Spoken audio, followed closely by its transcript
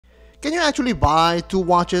Can you actually buy two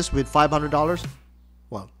watches with $500?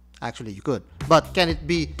 Well, actually you could. But can it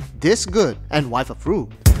be this good and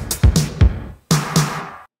wife-approved?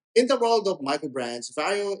 In the world of microbrands,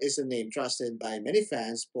 Vario is a name trusted by many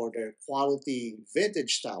fans for their quality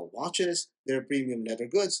vintage style watches, their premium leather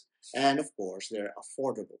goods, and of course their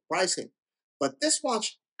affordable pricing. But this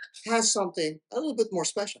watch has something a little bit more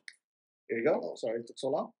special. Here you go. Oh, sorry it took so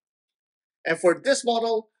long. And for this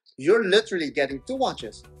model, you're literally getting two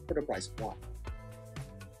watches for the price of one.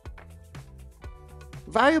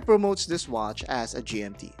 Vario promotes this watch as a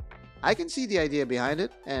GMT. I can see the idea behind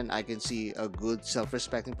it, and I can see a good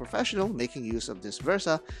self-respecting professional making use of this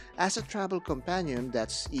Versa as a travel companion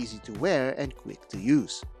that's easy to wear and quick to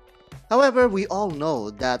use. However, we all know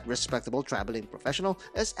that respectable traveling professional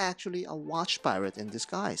is actually a watch pirate in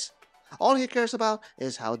disguise. All he cares about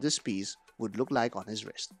is how this piece would look like on his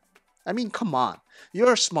wrist. I mean, come on,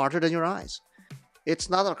 you're smarter than your eyes. It's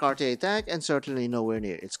not a Cartier tank and certainly nowhere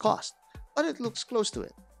near its cost, but it looks close to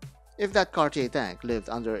it. If that Cartier tank lived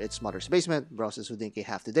under its mother's basement, browses Houdinki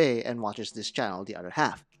half the day, and watches this channel the other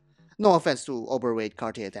half. No offense to overweight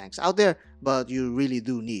Cartier tanks out there, but you really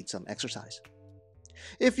do need some exercise.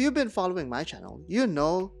 If you've been following my channel, you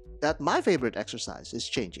know that my favorite exercise is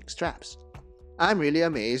changing straps. I'm really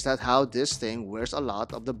amazed at how this thing wears a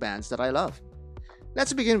lot of the bands that I love.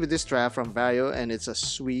 Let's begin with this strap from Vario, and it's a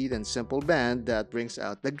sweet and simple band that brings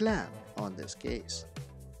out the glam on this case.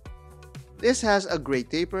 This has a great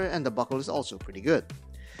taper and the buckle is also pretty good.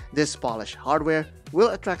 This polished hardware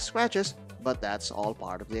will attract scratches, but that's all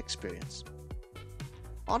part of the experience.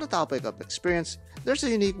 On the topic of experience, there's a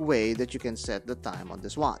unique way that you can set the time on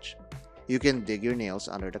this watch. You can dig your nails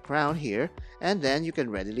under the crown here, and then you can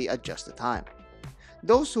readily adjust the time.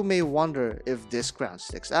 Those who may wonder if this crown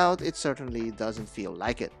sticks out, it certainly doesn't feel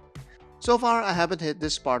like it. So far, I haven't hit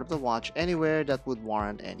this part of the watch anywhere that would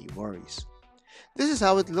warrant any worries. This is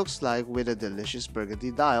how it looks like with a delicious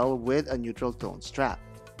burgundy dial with a neutral tone strap.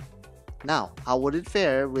 Now, how would it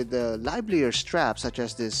fare with the livelier strap such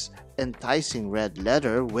as this enticing red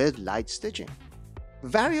leather with light stitching?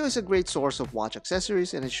 Vario is a great source of watch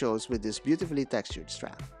accessories, and it shows with this beautifully textured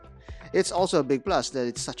strap. It's also a big plus that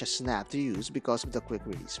it's such a snap to use because of the quick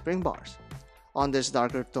release spring bars. On this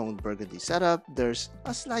darker toned burgundy setup, there's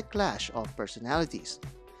a slight clash of personalities.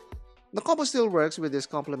 The combo still works with this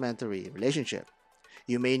complementary relationship.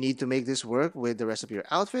 You may need to make this work with the rest of your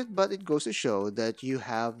outfit, but it goes to show that you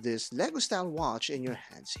have this Lego style watch in your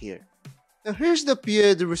hands here. Now here's the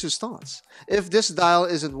pied de resistance. If this dial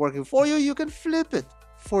isn't working for you, you can flip it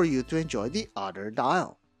for you to enjoy the other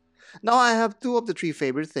dial. Now I have two of the three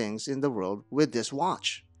favorite things in the world with this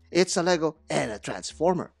watch. It's a Lego and a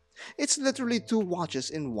transformer. It's literally two watches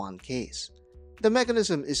in one case. The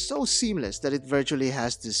mechanism is so seamless that it virtually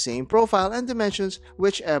has the same profile and dimensions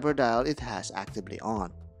whichever dial it has actively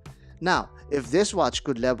on. Now, if this watch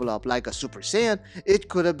could level up like a Super Saiyan, it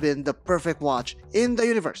could have been the perfect watch in the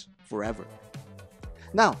universe forever.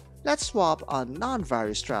 Now, let's swap a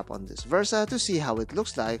non-Vario strap on this Versa to see how it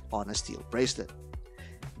looks like on a steel bracelet.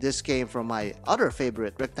 This came from my other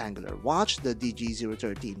favorite rectangular watch, the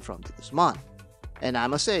DG013 from De Guzman. And I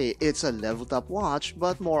must say, it's a leveled up watch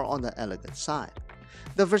but more on the elegant side.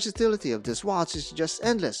 The versatility of this watch is just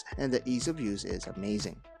endless and the ease of use is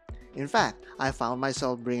amazing. In fact, I found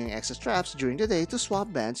myself bringing extra straps during the day to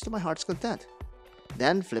swap bands to my heart's content.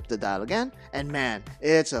 Then flip the dial again, and man,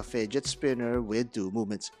 it's a fidget spinner with two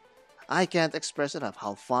movements. I can't express enough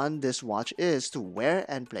how fun this watch is to wear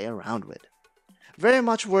and play around with. Very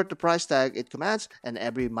much worth the price tag it commands, and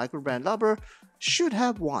every microbrand lover should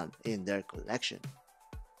have one in their collection.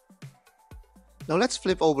 Now let's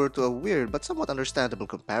flip over to a weird but somewhat understandable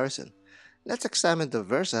comparison. Let's examine the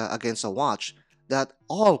Versa against a watch that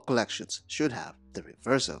all collections should have, the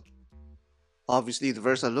Reverso. Obviously, the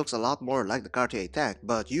Versa looks a lot more like the Cartier tank,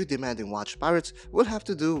 but you demanding watch pirates will have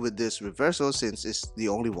to do with this Reverso since it's the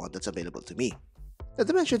only one that's available to me. The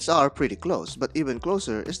dimensions are pretty close, but even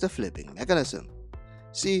closer is the flipping mechanism.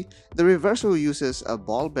 See, the Reverso uses a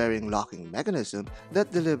ball bearing locking mechanism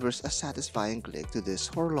that delivers a satisfying click to this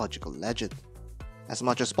horological legend. As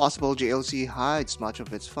much as possible, JLC hides much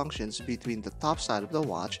of its functions between the top side of the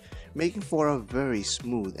watch, making for a very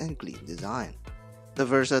smooth and clean design. The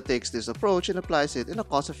Versa takes this approach and applies it in a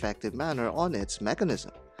cost-effective manner on its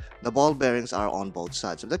mechanism. The ball bearings are on both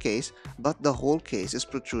sides of the case, but the whole case is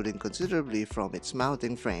protruding considerably from its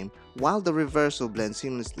mounting frame, while the Reverso blends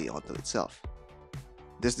seamlessly onto itself.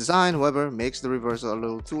 This design, however, makes the Reverso a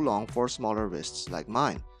little too long for smaller wrists like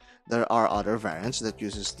mine. There are other variants that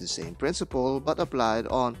uses the same principle but applied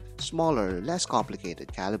on smaller, less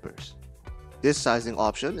complicated calibers. This sizing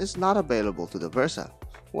option is not available to the Versa.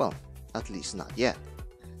 Well, at least not yet.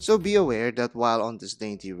 So be aware that while on this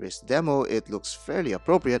dainty wrist demo it looks fairly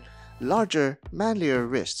appropriate, larger, manlier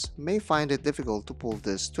wrists may find it difficult to pull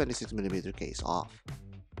this 26mm case off.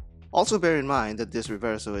 Also bear in mind that this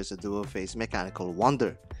Reverso is a dual-phase mechanical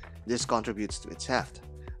wonder. This contributes to its heft.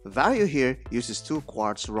 Vario here uses two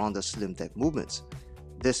quartz Ronda slim tech movements.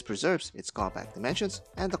 This preserves its compact dimensions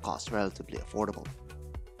and the cost relatively affordable.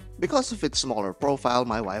 Because of its smaller profile,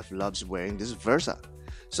 my wife loves wearing this Versa.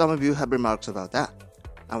 Some of you have remarks about that.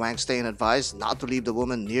 Wangstein advised not to leave the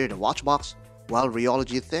woman near the watch box, while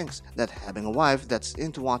Horology thinks that having a wife that's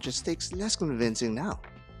into watches takes less convincing now.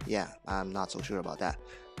 Yeah, I'm not so sure about that.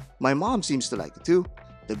 My mom seems to like it too.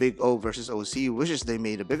 The Big O versus OC wishes they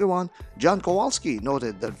made a bigger one. John Kowalski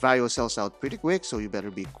noted that Vario sells out pretty quick, so you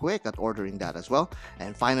better be quick at ordering that as well.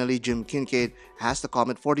 And finally, Jim Kincaid has the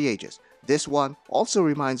comment for the ages. This one also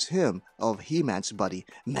reminds him of He-Man's buddy,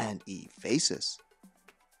 Man-E Faces.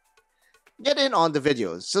 Get in on the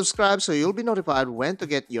videos, subscribe so you'll be notified when to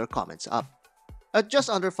get your comments up. At just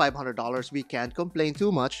under $500, we can't complain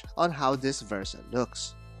too much on how this Versa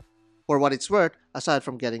looks. For what it's worth, aside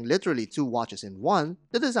from getting literally two watches in one,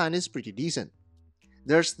 the design is pretty decent.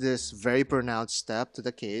 There's this very pronounced step to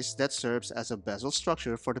the case that serves as a bezel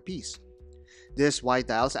structure for the piece. This white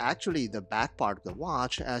dial is actually the back part of the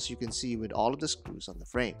watch, as you can see with all of the screws on the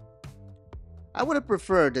frame. I would have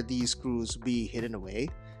preferred that these screws be hidden away,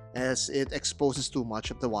 as it exposes too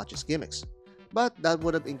much of the watch's gimmicks, but that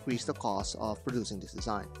would have increased the cost of producing this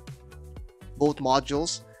design. Both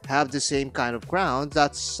modules have the same kind of crown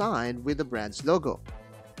that's signed with the brand's logo.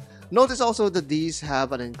 Notice also that these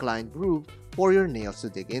have an inclined groove for your nails to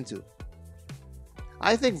dig into.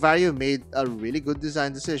 I think Vario made a really good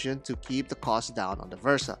design decision to keep the cost down on the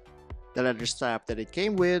Versa. The leather strap that it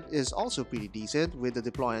came with is also pretty decent, with the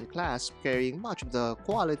deployant clasp carrying much of the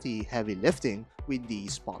quality heavy lifting with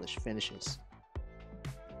these polished finishes.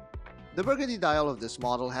 The burgundy dial of this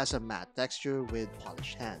model has a matte texture with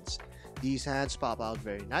polished hands. These hands pop out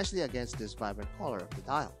very nicely against this vibrant color of the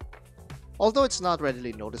dial. Although it's not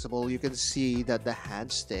readily noticeable, you can see that the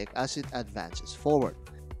hands stick as it advances forward.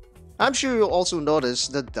 I'm sure you'll also notice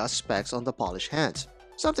the dust specks on the polished hands,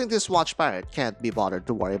 something this watch pirate can't be bothered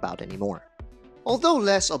to worry about anymore. Although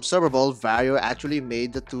less observable, Vario actually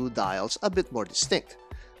made the two dials a bit more distinct.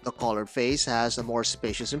 The colored face has a more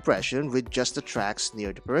spacious impression with just the tracks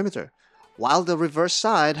near the perimeter, while the reverse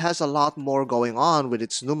side has a lot more going on with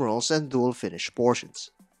its numerals and dual finish portions.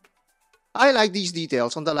 I like these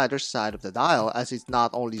details on the lighter side of the dial, as it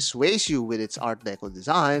not only sways you with its Art Deco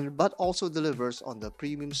design, but also delivers on the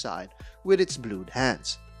premium side with its blued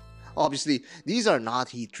hands. Obviously, these are not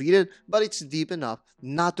heat treated, but it's deep enough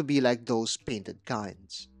not to be like those painted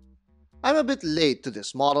kinds. I'm a bit late to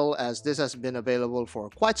this model, as this has been available for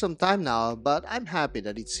quite some time now, but I'm happy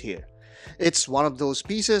that it's here. It's one of those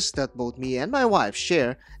pieces that both me and my wife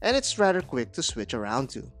share, and it's rather quick to switch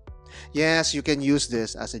around to. Yes, you can use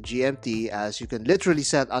this as a GMT, as you can literally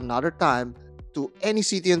set another time to any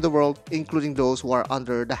city in the world, including those who are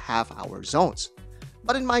under the half-hour zones.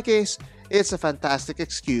 But in my case, it's a fantastic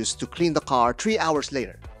excuse to clean the car 3 hours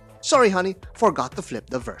later. Sorry honey, forgot to flip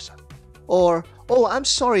the Versa. Or, oh I'm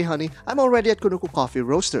sorry honey, I'm already at Kunuku Coffee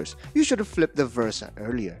Roasters, you should have flipped the Versa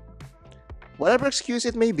earlier. Whatever excuse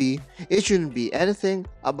it may be, it shouldn't be anything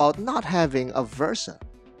about not having a Versa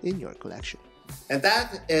in your collection. And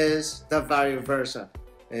that is the Vario Versa.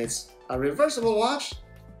 It's a reversible watch,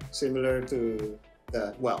 similar to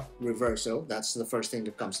the, well, Reverso. That's the first thing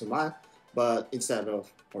that comes to mind. But instead of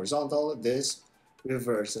horizontal, this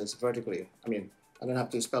reverses vertically. I mean, I don't have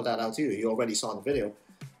to spell that out to you. You already saw the video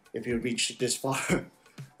if you reached this far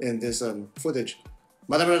in this footage.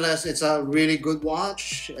 But nevertheless, it's a really good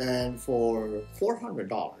watch, and for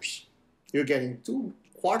 $400, you're getting two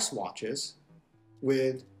quartz watches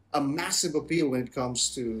with a massive appeal when it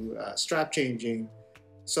comes to strap changing.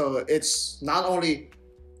 So it's not only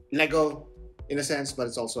Lego in a sense, but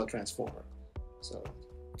it's also a transformer. So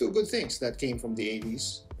two good things that came from the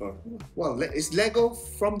 80s. Or, well, is Lego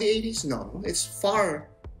from the 80s? No, it's far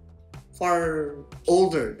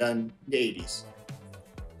older than the 80s.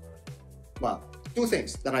 Well, two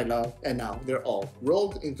things that I love, and now they're all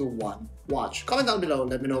rolled into one watch. Comment down below,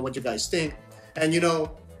 let me know what you guys think. And you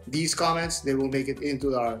know, these comments, they will make it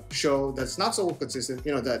into our show that's not so consistent,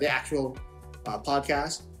 you know, the actual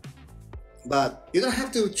podcast. But you don't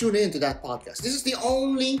have to tune in to that podcast. This is the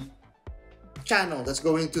only channel that's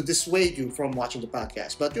going to dissuade you from watching the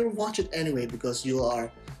podcast. But you'll watch it anyway because you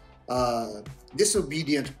are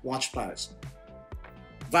disobedient watch pirates.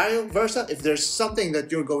 Vario Versa, if there's something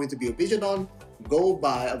that you're going to be obedient on, go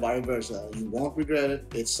buy a Vario Versa. You won't regret it.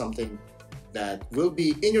 It's something that will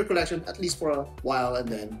be in your collection at least for a while, and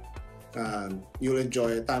then you'll enjoy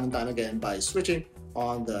it time and time again by switching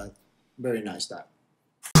on the very nice tab.